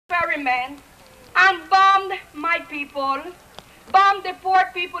experiments and bombed my people, bombed the poor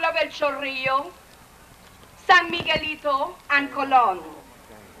people of El Chorrillo, San Miguelito, and Colón.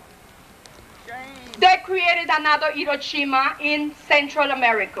 They created another Hiroshima in Central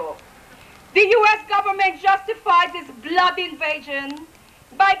America. The U.S. government justifies this blood invasion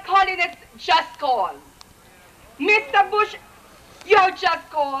by calling it just cause. Mr. Bush, your just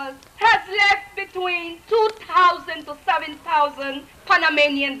cause has left between 2,000 to 7,000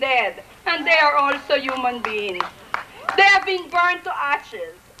 Panamanian dead, and they are also human beings. They have been burned to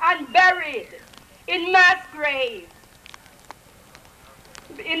ashes and buried in mass graves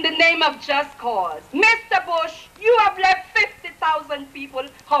in the name of just cause. Mr. Bush, you have left 50,000 people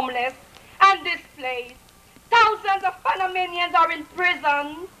homeless and displaced. Thousands of Panamanians are in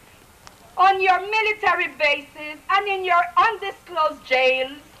prison, on your military bases, and in your undisclosed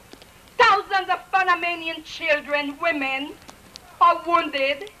jails. Thousands of Panamanian children, women, are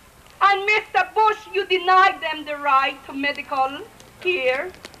wounded. And Mr. Bush, you denied them the right to medical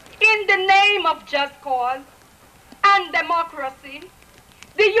care in the name of just cause and democracy.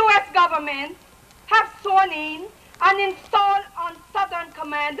 The U.S. government have sworn in and installed on Southern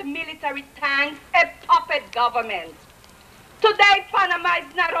Command military tanks, a puppet government. Today, Panama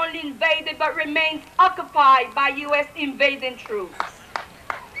is not only invaded, but remains occupied by U.S. invading troops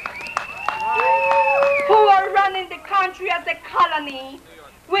who are running the country as a colony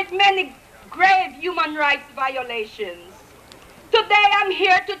with many grave human rights violations. Today, I'm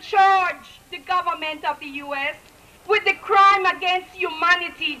here to charge the government of the U.S. with the crime against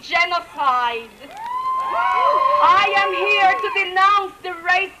humanity, genocide. I am here to denounce the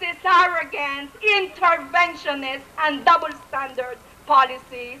racist, arrogant, interventionist, and double standard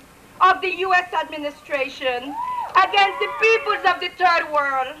policies of the U.S. administration against the peoples of the third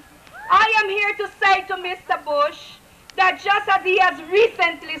world. I am here to say to Mr. Bush that just as he has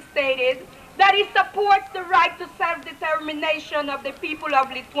recently stated that he supports the right to self-determination of the people of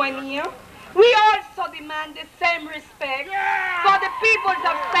Lithuania, we also demand the same respect for the peoples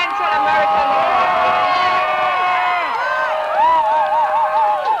of Central America.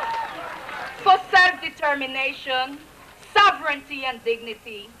 For self-determination, sovereignty, and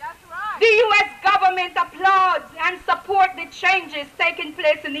dignity. That's right. The U.S. government applauds and supports the changes taking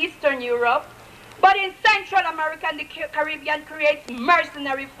place in Eastern Europe, but in Central America and the Caribbean creates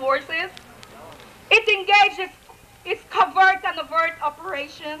mercenary forces. It engages its covert and overt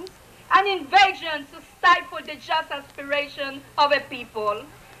operations and invasions to stifle the just aspiration of a people.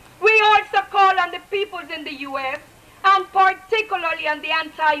 We also call on the peoples in the U.S. and particularly on the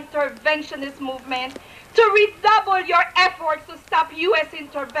anti-interventionist movement to redouble your efforts to stop U.S.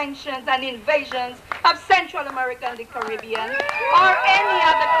 interventions and invasions of Central America and the Caribbean or any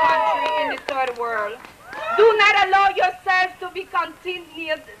other country in the third world. Do not allow yourselves to be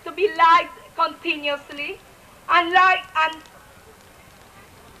lied continuously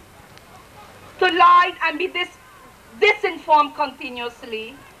and be disinformed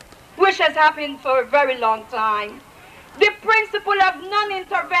continuously, which has happened for a very long time. The principle of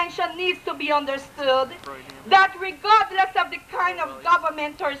non-intervention needs to be understood, that regardless of the kind of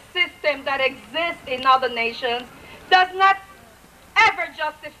government or system that exists in other nations, does not ever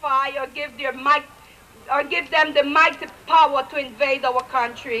justify or give them the mighty power to invade our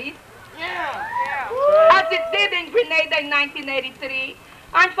countries, as it did in Grenada in 1983,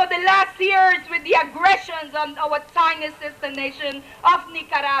 and for the last years with the aggressions on our tiny sister nation of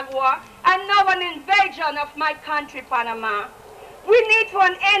Nicaragua, and now an invasion of my country, Panama. We need for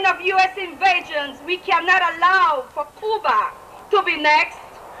an end of U.S. invasions. We cannot allow for Cuba to be next.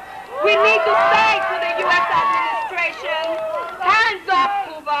 We need to say to the U.S. administration, hands off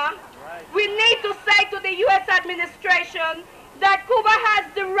Cuba. We need to say to the U.S. administration that Cuba has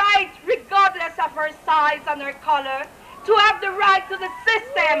the right, regardless of her size and her color, to have the right to the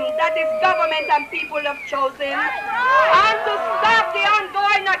system that this government and people have chosen, and to stop the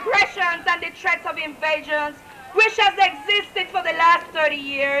ongoing aggressions and the threats of invasions, which has existed for the last 30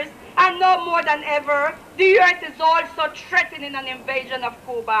 years, and no more than ever, the earth is also threatening an invasion of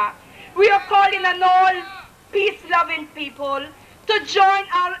Cuba. We are calling on all peace-loving people to join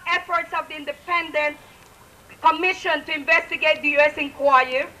our efforts of the Independent Commission to investigate the U.S.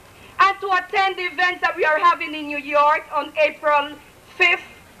 inquiry, and to attend the events that we are having in New York on April 5th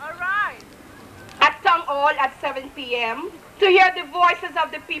at Town Hall at 7 p.m. to hear the voices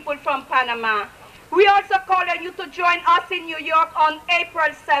of the people from Panama. We also call on you to join us in New York on April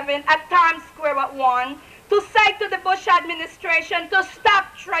 7th at Times Square at 1 to say to the Bush administration to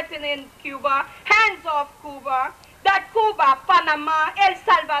stop threatening Cuba, hands off Cuba, that Cuba, Panama, El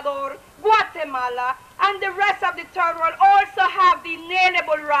Salvador, Guatemala, and the rest of the third world also have the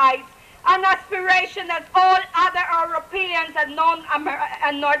inalienable rights and aspiration as all other Europeans and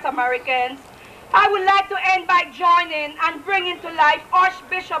North Americans. I would like to end by joining and bringing to life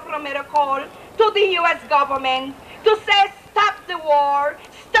Archbishop Romero call to the U.S. government to say stop the war,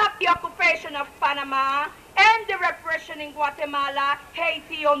 stop the occupation of Panama, end the repression in Guatemala,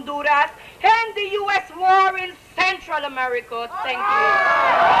 Haiti, Honduras, end the U.S. war in Central America. Thank you.